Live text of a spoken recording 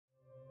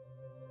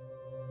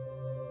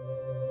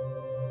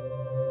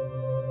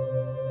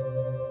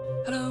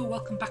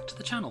welcome back to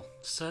the channel.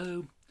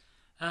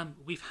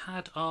 We've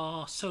had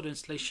our solar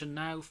installation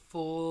now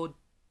for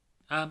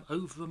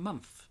over a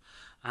month,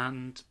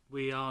 and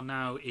we are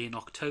now in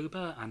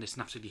October, and it's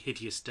an absolutely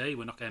hideous day.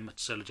 We're not getting much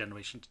solar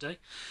generation today,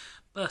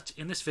 but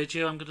in this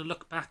video I'm going to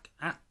look back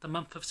at the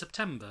month of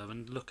September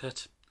and look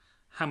at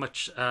how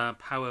much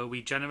power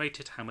we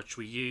generated, how much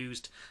we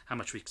used, how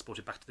much we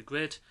exported back to the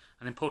grid,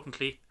 and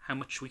importantly how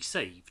much we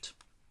saved,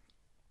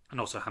 and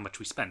also how much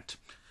we spent.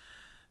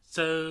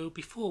 So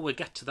before we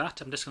get to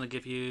that, I'm just going to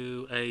give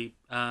you a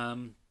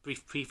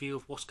brief preview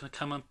of what's going to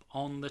come up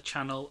on the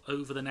channel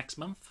over the next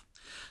month.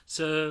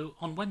 So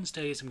on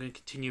Wednesdays I'm going to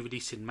continue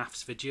releasing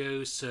maths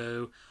videos.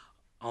 So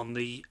on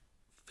the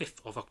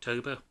 5th of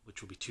October,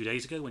 which will be 2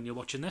 days ago when you're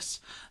watching this,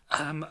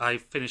 I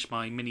finished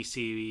my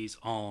mini-series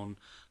on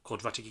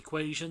quadratic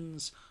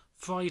equations.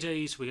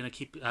 Fridays we're going to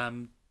keep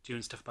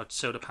doing stuff about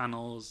solar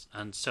panels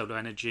and solar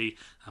energy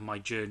and my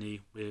journey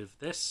with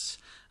this.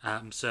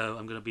 So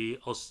I'm going to be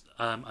also,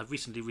 I've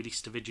recently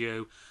released a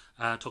video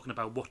talking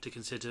about what to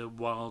consider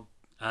while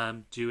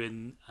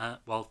thinking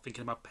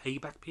about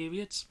payback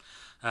periods.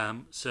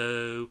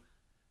 So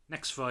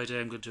next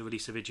Friday I'm going to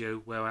release a video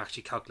where I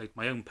actually calculate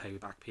my own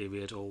payback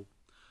period, or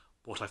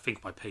what I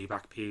think my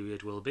payback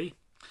period will be.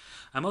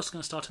 I'm also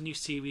going to start a new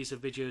series of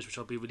videos which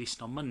I'll be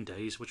releasing on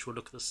Mondays, which will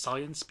look at the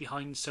science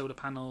behind solar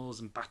panels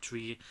and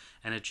battery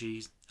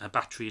energies,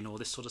 battery and all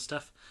this sort of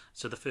stuff.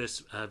 So the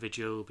first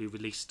video will be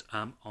released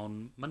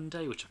on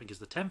Monday, which I think is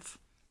the 10th.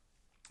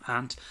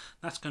 And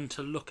that's going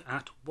to look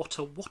at what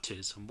a watt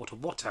is and what a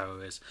watt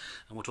hour is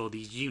and what all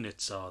these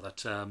units are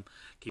that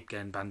keep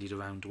getting bandied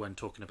around when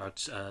talking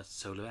about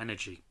solar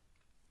energy.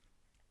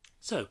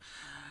 So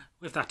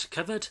with that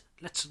covered,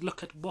 let's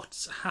look at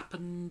what's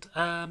happened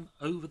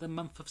over the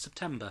month of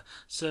September.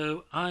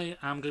 So I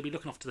am going to be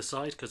looking off to the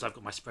side because I've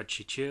got my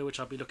spreadsheet here which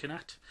I'll be looking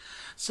at.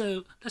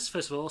 So let's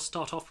first of all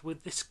start off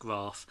with this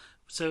graph.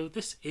 So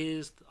this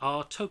is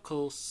our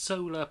total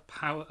solar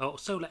power or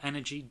solar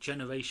energy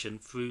generation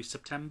through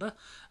September,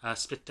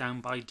 split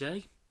down by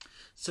day.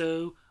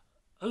 So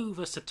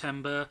over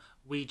September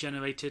we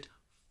generated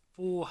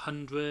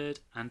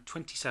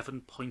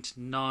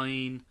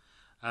 427.9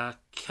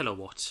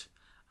 kilowatt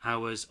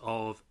hours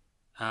of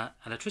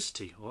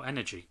electricity or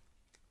energy,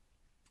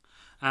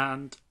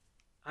 and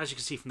as you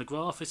can see from the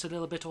graph, it's a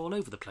little bit all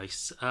over the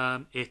place.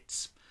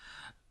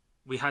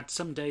 We had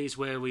some days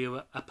where we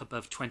were up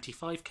above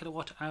 25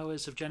 kilowatt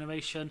hours of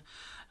generation,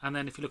 and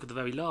then if you look at the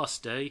very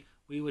last day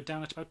we were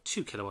down at about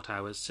 2 kilowatt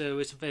hours. So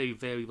it's a very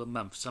variable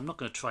month, so I'm not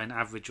going to try and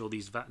average all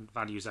these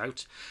values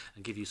out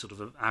and give you sort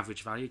of an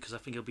average value because I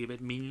think it'll be a bit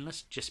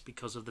meaningless just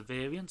because of the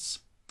variance.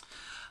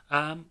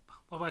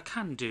 What I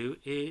can do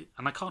is,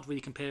 and I can't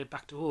really compare it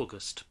back to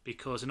August,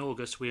 because in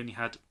August we only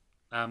had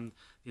the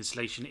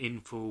installation in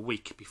for a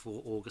week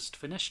before August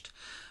finished.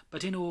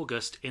 But in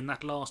August, in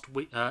that last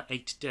week,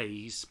 8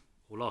 days,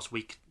 or last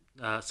week,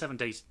 7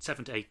 to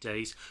 8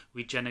 days,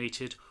 we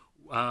generated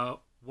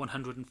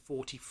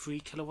 143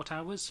 kilowatt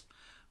hours,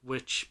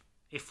 which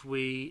if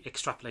we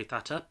extrapolate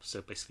that up,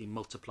 so basically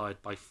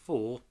multiplied by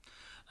 4,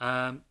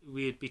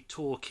 we'd be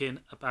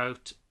talking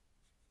about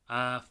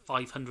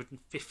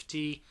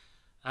 550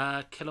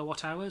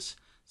 kilowatt hours.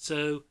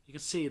 So you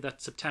can see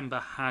that September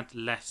had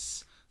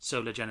less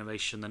solar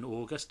generation than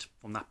August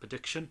from that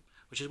prediction,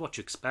 which is what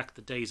you expect.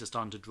 The days are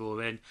starting to draw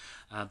in,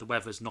 the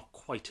weather is not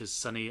quite as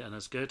sunny and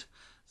as good,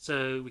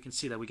 so we can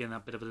see that we're getting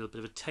a little bit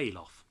of a tail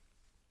off.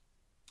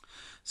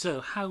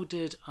 So how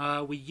did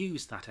we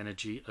use that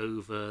energy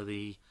over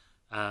the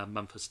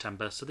month of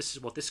September? So this is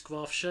what this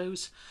graph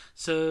shows.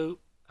 So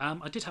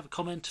I did have a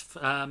comment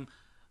from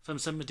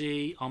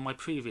somebody on my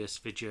previous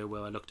video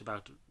where I looked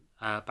about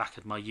back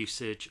at my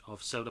usage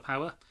of solar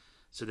power.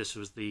 So this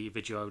was the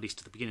video I released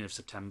at the beginning of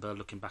September,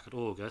 looking back at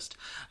August,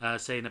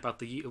 saying about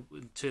the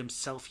term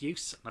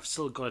self-use. I've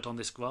still got it on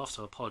this graph,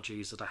 so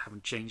apologies that I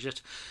haven't changed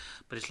it,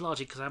 but it's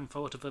largely because I haven't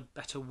thought of a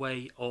better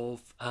way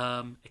of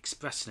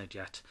expressing it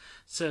yet.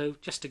 So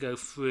just to go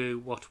through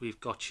what we've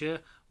got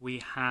here, we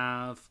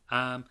have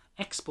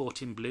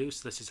export in blue,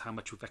 so this is how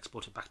much we've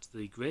exported back to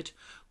the grid.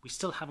 We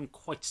still haven't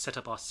quite set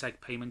up our seg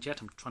payment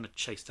yet. I'm trying to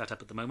chase that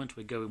up at the moment.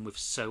 We're going with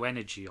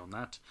SoEnergy on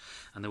that,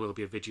 and there will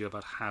be a video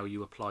about how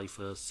you apply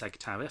for seg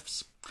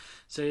tariffs.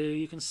 So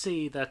you can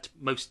see that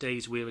most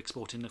days we're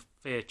exporting a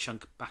fair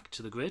chunk back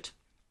to the grid.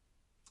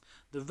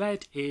 The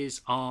red is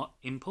our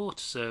import,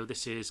 so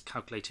this is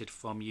calculated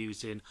from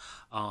using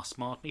our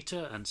smart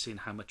meter and seeing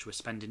how much we're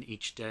spending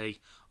each day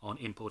on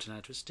importing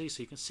electricity.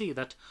 So you can see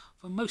that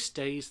for most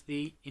days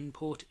the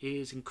import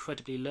is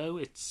incredibly low.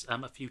 It's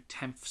a few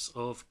tenths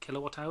of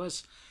kilowatt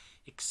hours,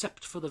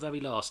 except for the very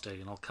last day,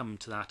 and I'll come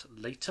to that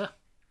later.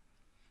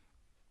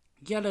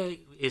 Yellow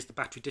is the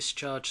battery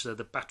discharge, so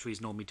the battery is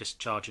normally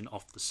discharging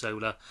off the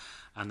solar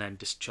and then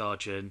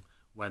discharging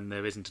when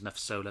there isn't enough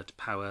solar to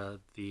power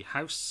the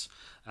house,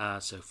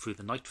 so through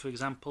the night for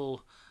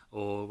example,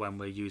 or when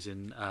we're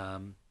using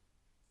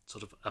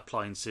sort of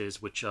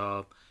appliances which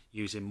are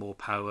using more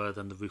power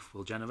than the roof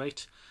will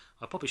generate.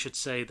 I probably should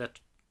say that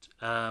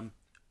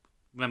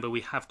remember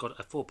we have got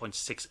a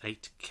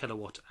 4.68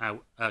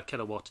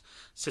 kilowatt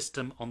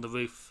system on the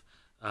roof.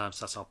 So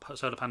that's our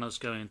solar panels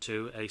going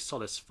into a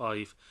Solis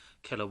 5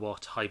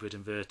 kilowatt hybrid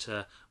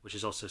inverter, which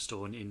is also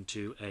storing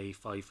into a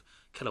 5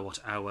 kilowatt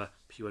hour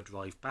pure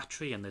drive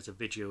battery. And there's a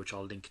video which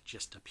I'll link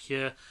just up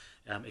here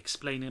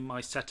explaining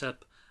my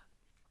setup.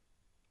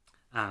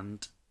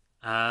 And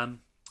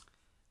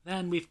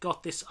then we've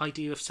got this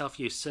idea of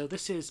self-use. So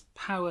this is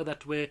power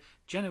that we're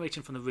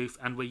generating from the roof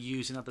and we're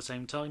using at the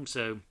same time.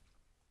 So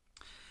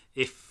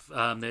if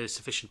there's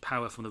sufficient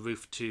power from the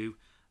roof to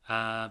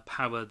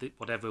power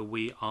whatever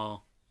we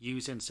are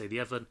using, say the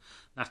oven,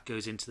 that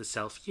goes into the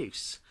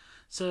self-use.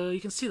 So you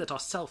can see that our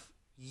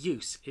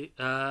self-use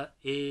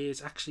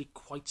is actually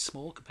quite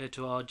small compared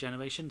to our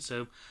generation.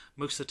 So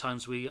most of the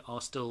times we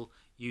are still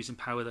using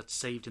power that's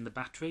saved in the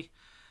battery.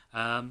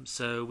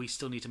 So we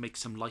still need to make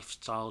some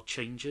lifestyle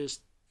changes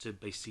to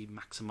basically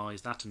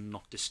maximise that and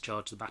not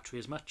discharge the battery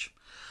as much.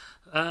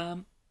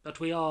 But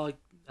we are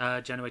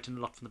generating a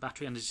lot from the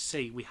battery, and as you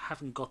see, we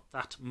haven't got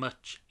that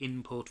much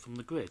input from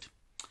the grid.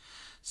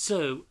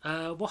 So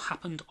what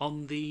happened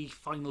on the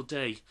final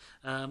day?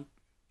 My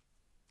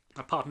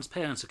partner's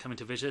parents are coming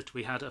to visit.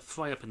 We had a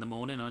fry up in the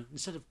morning, and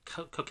instead of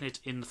cooking it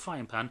in the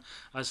frying pan,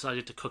 I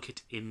decided to cook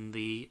it in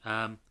the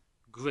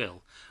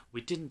grill. We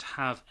didn't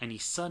have any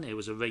sun, it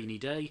was a rainy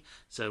day,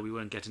 so we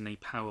weren't getting any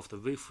power off the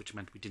roof, which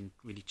meant we didn't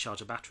really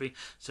charge a battery.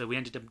 So we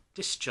ended up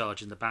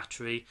discharging the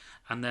battery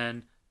and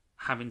then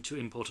having to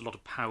import a lot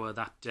of power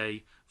that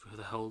day through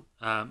the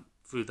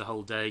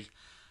whole day,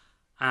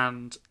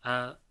 and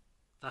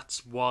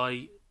that's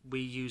why we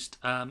used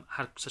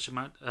had such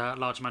a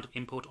large amount of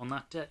import on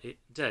that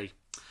day.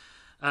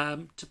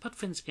 To put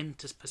things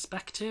into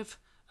perspective,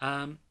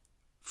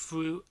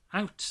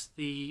 throughout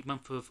the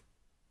month of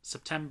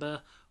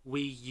September,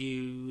 we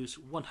use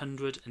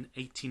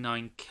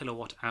 189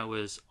 kilowatt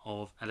hours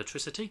of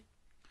electricity,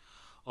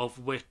 of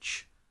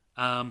which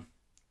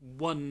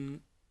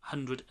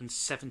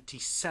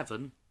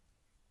 177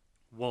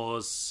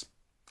 was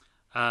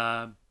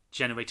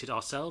generated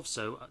ourselves,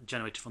 so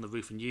generated from the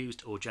roof and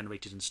used, or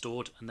generated and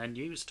stored and then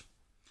used.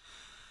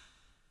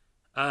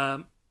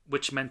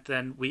 Which meant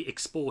then we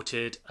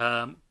exported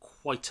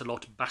quite a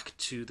lot back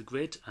to the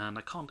grid, and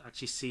I can't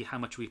actually see how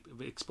much we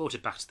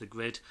exported back to the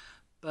grid,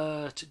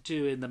 but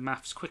doing the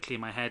maths quickly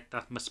in my head,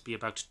 that must be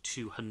about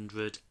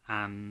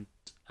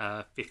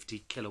 250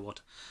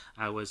 kilowatt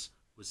hours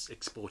was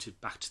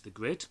exported back to the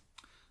grid.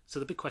 So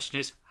the big question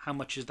is, how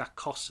much does that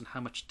cost and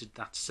how much did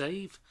that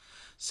save?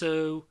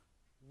 So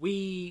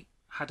we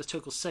had a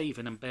total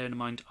saving, and bear in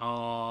mind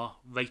our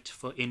rate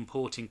for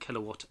importing a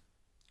kilowatt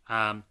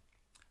hour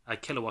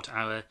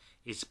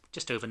is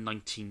just over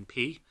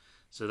 19p.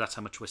 So that's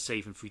how much we're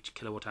saving for each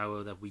kilowatt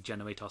hour that we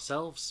generate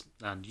ourselves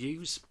and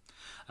use.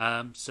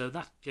 So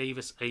that gave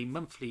us a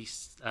month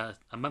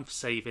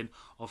saving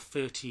of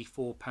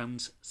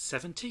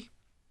 £34.70.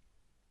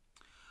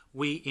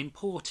 We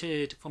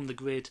imported from the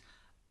grid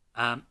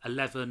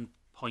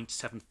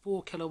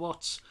 11.74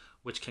 kilowatts,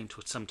 which came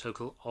to a sum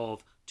total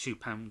of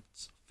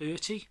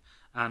 £2.30,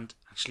 and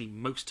actually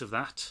most of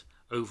that,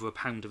 over a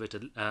pound of it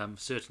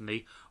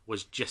certainly,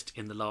 was just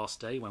in the last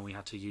day when we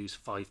had to use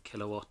 5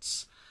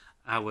 kilowatts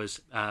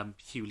hours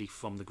purely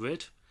from the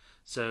grid.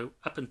 So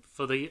up and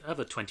for the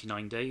other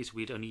 29 days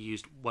we'd only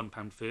used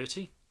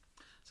 £1.30,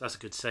 so that's a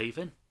good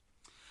saving.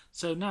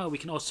 So now we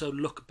can also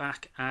look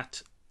back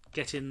at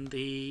getting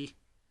the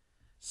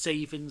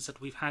savings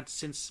that we've had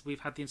since we've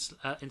had the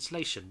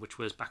installation, which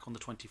was back on the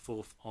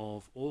 24th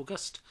of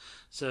August.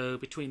 So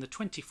between the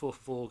 24th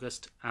of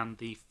August and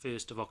the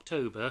 1st of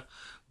October,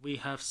 we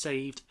have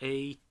saved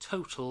a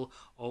total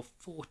of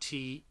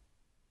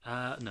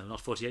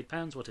not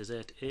 £48, what is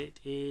it?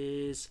 It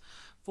is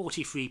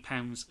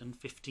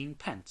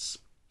 £43.15.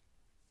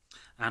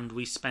 And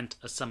we spent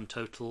a sum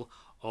total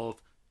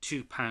of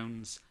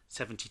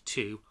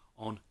 £2.72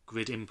 on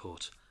grid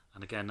import.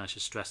 And again, I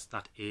should stress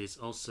that is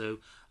also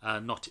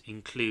not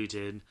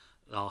including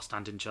our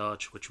standing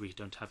charge, which we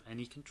don't have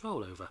any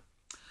control over.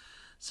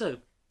 So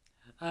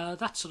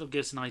that sort of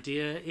gives an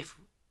idea. If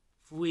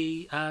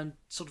we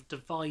sort of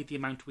divide the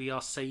amount we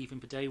are saving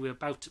per day, we're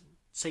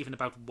saving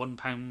about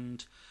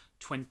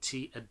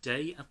 £1.20 a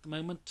day at the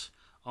moment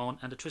on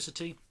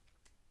electricity,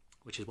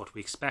 which is what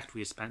we expect.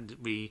 We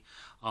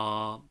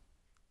are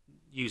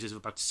users of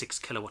about 6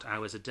 kilowatt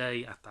hours a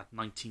day at that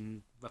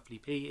 19 roughly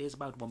p is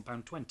about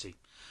 £1.20.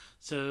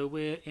 So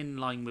we're in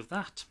line with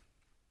that,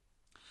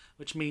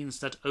 which means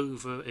that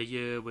over a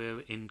year we're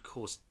in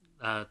course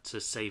to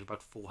save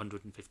about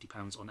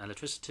 £450 on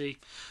electricity,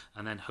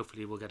 and then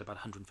hopefully we'll get about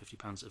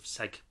 £150 of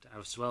seg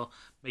as well,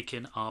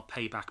 making our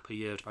payback per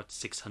year at about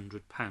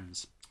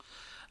 £600.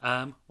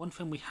 One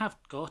thing we have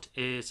got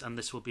is, and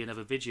this will be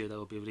another video that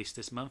will be released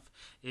this month,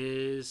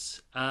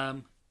 is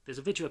there's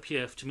a video up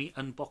here to me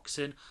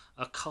unboxing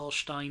a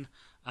Karlstein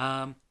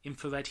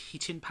infrared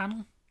heating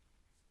panel,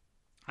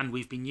 and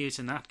we've been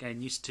using that,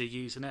 getting used to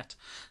using it,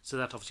 so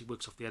that obviously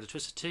works off the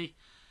electricity.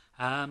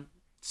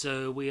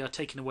 So we are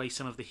taking away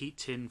some of the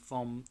heating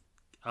from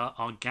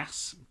our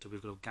gas. So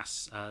we've got a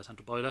gas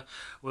central boiler.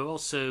 We've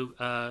also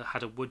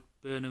had a wood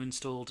burner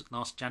installed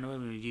last January,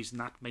 and we were using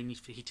that mainly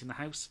for heating the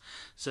house.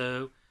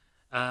 So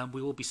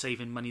we will be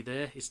saving money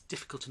there. It's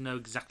difficult to know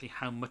exactly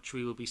how much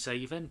we will be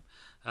saving,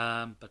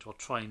 but I'll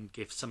try and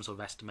give some sort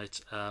of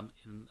estimate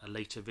in a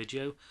later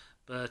video.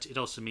 But it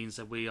also means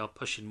that we are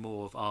pushing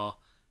more of our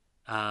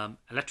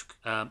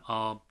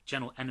our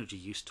general energy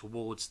use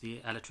towards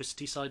the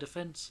electricity side of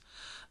things.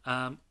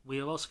 We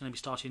are also going to be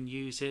starting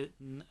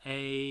using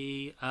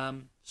a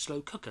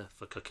slow cooker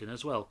for cooking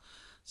as well.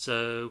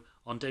 So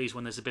on days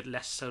when there's a bit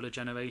less solar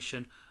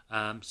generation,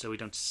 so we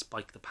don't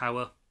spike the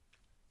power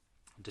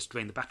and just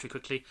drain the battery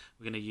quickly,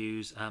 we're going to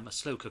use a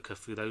slow cooker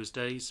through those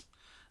days.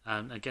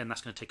 Again,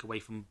 that's going to take away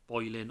from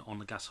boiling on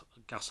the gas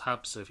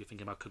hob. So if you're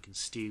thinking about cooking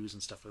stews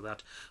and stuff like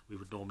that, we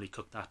would normally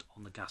cook that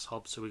on the gas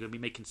hob. So we're going to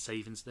be making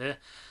savings there.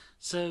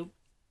 So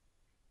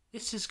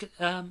this is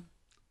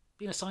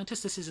being a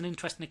scientist. This is an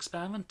interesting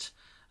experiment,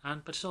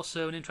 but it's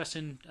also an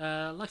interesting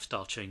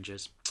lifestyle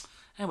changes.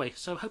 Anyway,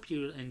 so I hope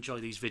you enjoy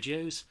these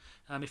videos.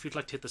 If you'd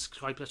like to hit the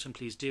subscribe button,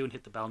 please do, and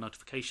hit the bell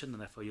notification, and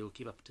therefore you'll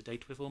keep up to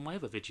date with all my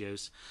other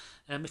videos.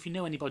 If you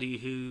know anybody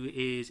who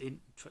is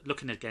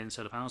looking at getting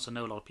solar panels, I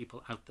know a lot of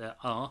people out there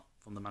are,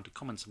 from the amount of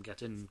comments I'm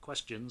getting and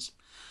questions,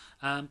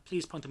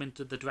 please point them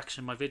into the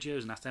direction of my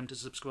videos and ask them to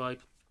subscribe.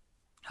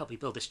 Help me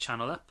build this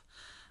channel up,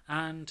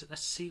 and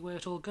let's see where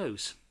it all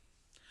goes.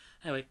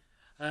 Anyway,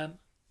 I'll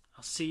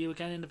see you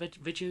again in the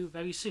video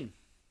very soon.